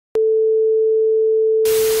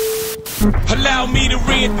Allow me to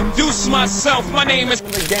reintroduce myself. My name is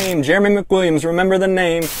The game, Jeremy McWilliams, remember the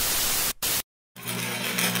name.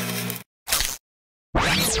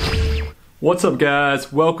 What's up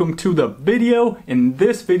guys, welcome to the video. In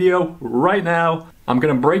this video right now, I'm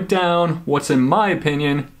gonna break down what's in my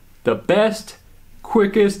opinion the best,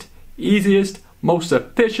 quickest, easiest, most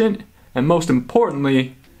efficient, and most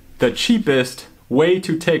importantly, the cheapest way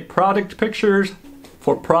to take product pictures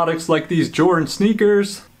for products like these Jordan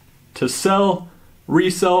sneakers to sell,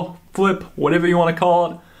 resell, flip, whatever you want to call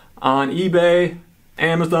it, on eBay,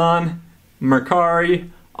 Amazon, Mercari,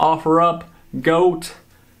 OfferUp, GOAT,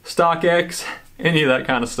 StockX, any of that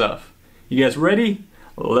kind of stuff. You guys ready?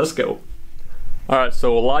 Let's go. Alright,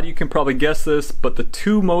 so a lot of you can probably guess this, but the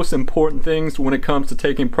two most important things when it comes to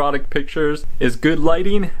taking product pictures is good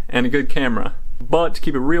lighting and a good camera. But to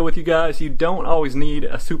keep it real with you guys, you don't always need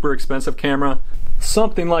a super expensive camera.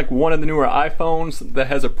 Something like one of the newer iPhones that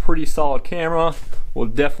has a pretty solid camera will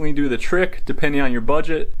definitely do the trick depending on your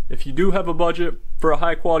budget. If you do have a budget for a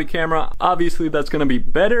high quality camera, obviously that's going to be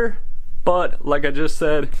better. But like I just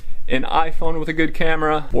said, an iPhone with a good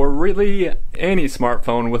camera, or really any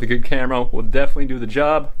smartphone with a good camera, will definitely do the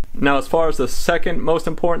job. Now as far as the second most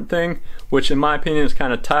important thing, which in my opinion is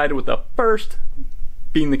kind of tied with the first,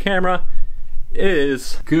 being the camera,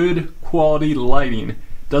 is good quality lighting.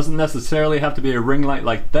 Doesn't necessarily have to be a ring light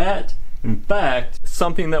like that. In fact,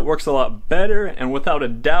 something that works a lot better and without a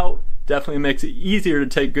doubt definitely makes it easier to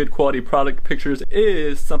take good quality product pictures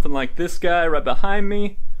is something like this guy right behind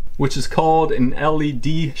me, which is called an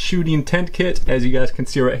LED shooting tent kit, as you guys can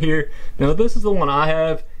see right here. Now this is the one I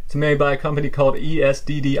have. It's made by a company called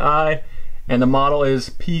ESDDI, and the model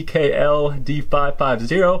is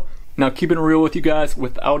PKL-D550. Now keeping it real with you guys,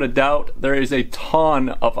 without a doubt, there is a ton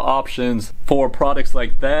of options for products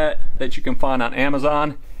like that you can find on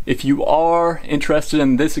Amazon. If you are interested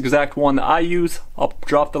in this exact one that I use, I'll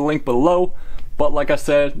drop the link below. But like I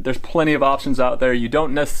said, there's plenty of options out there. You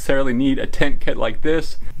don't necessarily need a tent kit like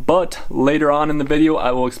this, but later on in the video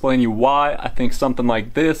I will explain you why I think something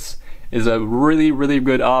like this is a really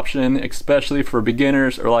good option, especially for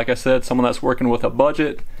beginners, or like I said, someone that's working with a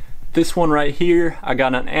budget. This one right here I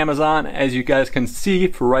got on Amazon, as you guys can see,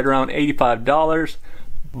 for right around $85.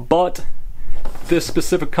 But this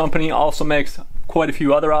specific company also makes quite a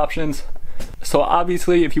few other options. So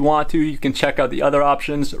obviously if you want to, you can check out the other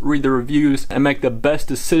options, read the reviews, and make the best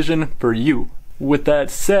decision for you. With that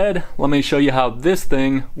said, let me show you how this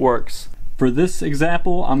thing works. For this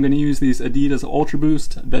example, I'm going to use these Adidas Ultra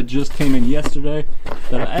Boost that just came in yesterday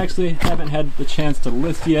that I actually haven't had the chance to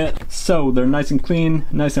list yet. So they're nice and clean,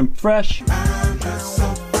 nice and fresh.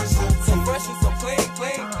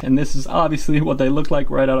 And this is obviously what they look like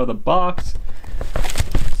right out of the box.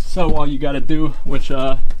 So all you got to do, which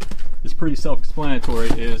is pretty self-explanatory,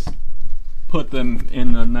 is put them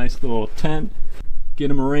in a nice little tent, get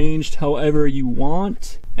them arranged however you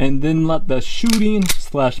want, and then let the shooting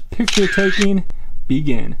 / picture taking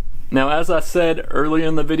begin. Now as I said earlier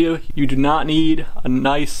in the video, you do not need a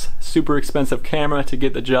nice super expensive camera to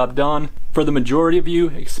get the job done. For the majority of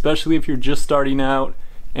you, especially if you're just starting out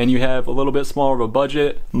and you have a little bit smaller of a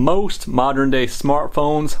budget, most modern day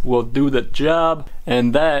smartphones will do the job,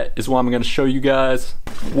 and that is why I'm going to show you guys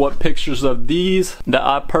what pictures of these that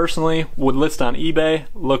I personally would list on eBay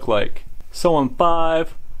look like. So in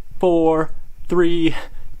 5, 4, 3,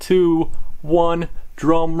 2, 1,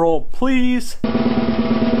 drum roll please.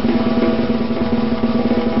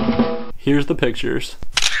 Here's the pictures.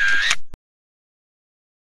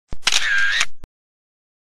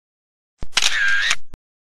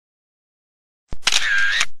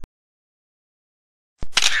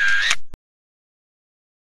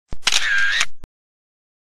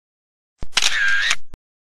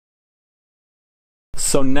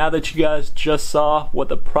 So now that you guys just saw what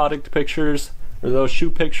the product pictures or those shoe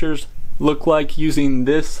pictures look like using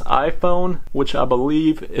this iPhone, which I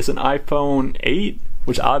believe is an iPhone 8,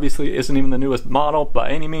 which obviously isn't even the newest model by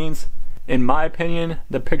any means, in my opinion,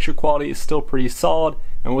 the picture quality is still pretty solid,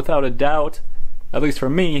 and without a doubt, at least for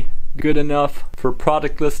me, good enough for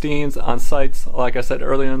product listings on sites, like I said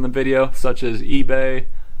earlier in the video, such as eBay,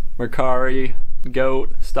 Mercari,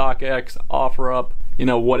 GOAT, StockX, OfferUp, you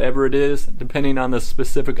know, whatever it is, depending on the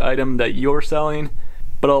specific item that you're selling.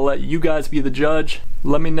 But I'll let you guys be the judge.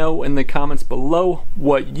 Let me know in the comments below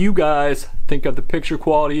what you guys think of the picture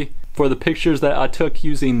quality for the pictures that I took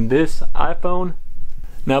using this iPhone.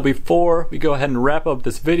 Now before we go ahead and wrap up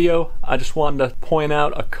this video, I just wanted to point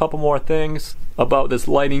out a couple more things about this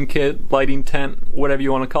lighting kit, lighting tent, whatever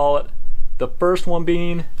you want to call it. The first one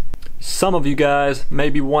being, some of you guys may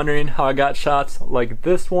be wondering how I got shots like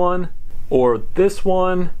this one or this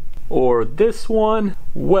one or this one?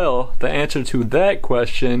 Well, the answer to that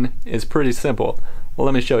question is pretty simple. Well,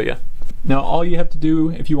 let me show you. Now, all you have to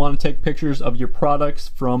do if you want to take pictures of your products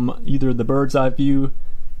from either the bird's eye view,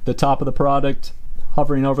 the top of the product,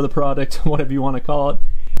 hovering over the product, whatever you want to call it,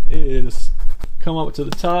 is come up to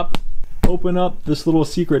the top, open up this little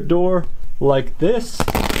secret door like this,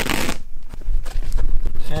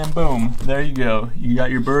 and boom, there you go. You got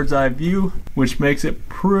your bird's eye view, which makes it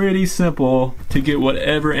pretty simple to get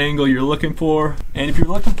whatever angle you're looking for. And if you're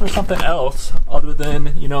looking for something else other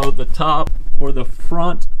than, you know, the top or the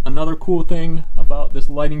front, another cool thing about this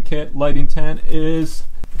lighting kit, lighting tent, is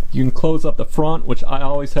you can close up the front, which I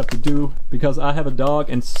always have to do because I have a dog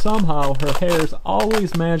and somehow her hairs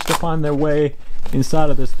always manage to find their way inside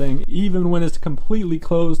of this thing, even when it's completely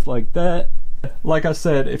closed like that. Like I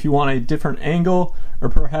said, if you want a different angle or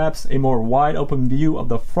perhaps a more wide open view of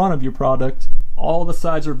the front of your product, all the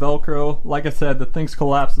sides are Velcro. Like I said, the thing's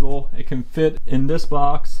collapsible. It can fit in this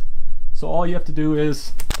box. So all you have to do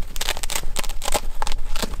is,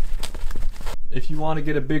 if you want to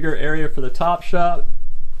get a bigger area for the top shot,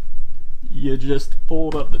 you just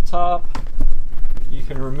fold up the top. You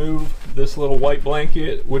can remove this little white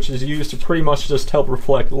blanket, which is used to pretty much just help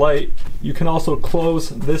reflect light. You can also close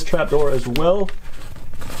this trapdoor as well,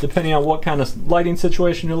 depending on what kind of lighting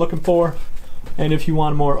situation you're looking for. And if you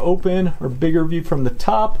want a more open or bigger view from the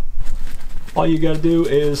top, all you gotta do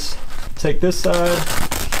is take this side,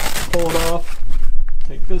 pull it off,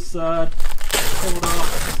 take this side, pull it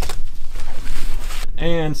off.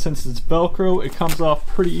 And since it's Velcro, it comes off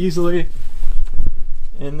pretty easily.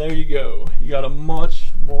 And there you go. You got a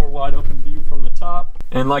much more wide open view from the top.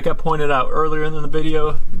 And like I pointed out earlier in the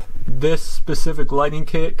video, this specific lighting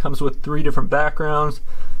kit comes with 3 different backgrounds.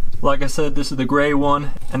 Like I said, this is the gray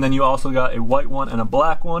one, and then you also got a white one and a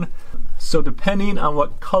black one. So depending on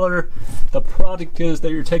what color the product is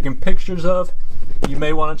that you're taking pictures of, you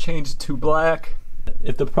may want to change it to black.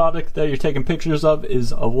 If the product that you're taking pictures of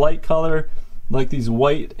is a light color, like these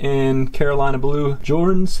white and Carolina blue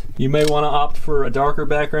Jordans, you may want to opt for a darker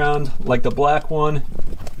background like the black one.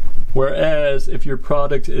 Whereas if your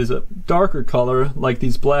product is a darker color like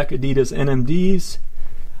these black Adidas NMDs,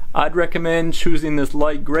 I'd recommend choosing this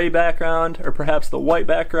light gray background or perhaps the white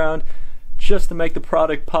background just to make the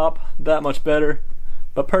product pop that much better.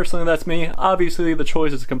 But personally, that's me. Obviously the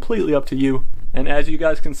choice is completely up to you. And as you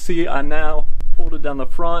guys can see, I now folded down the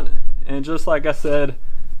front, and just like I said,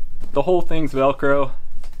 the whole thing's Velcro,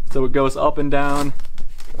 so it goes up and down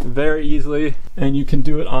very easily, and you can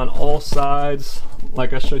do it on all sides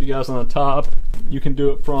like I showed you guys on the top. You can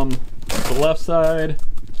do it from the left side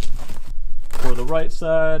or the right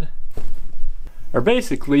side, or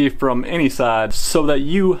basically from any side, so that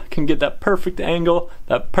you can get that perfect angle,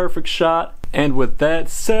 that perfect shot. And with that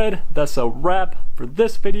said, that's a wrap for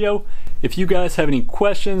this video. If you guys have any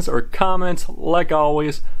questions or comments, like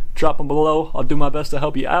always, drop them below. I'll do my best to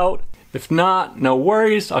help you out. If not, no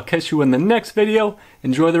worries. I'll catch you in the next video.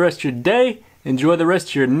 Enjoy the rest of your day. Enjoy the rest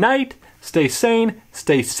of your night. Stay sane,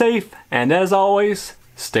 stay safe, and as always,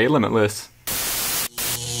 stay limitless.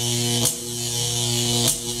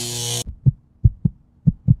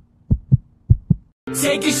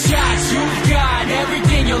 Take a shot, you got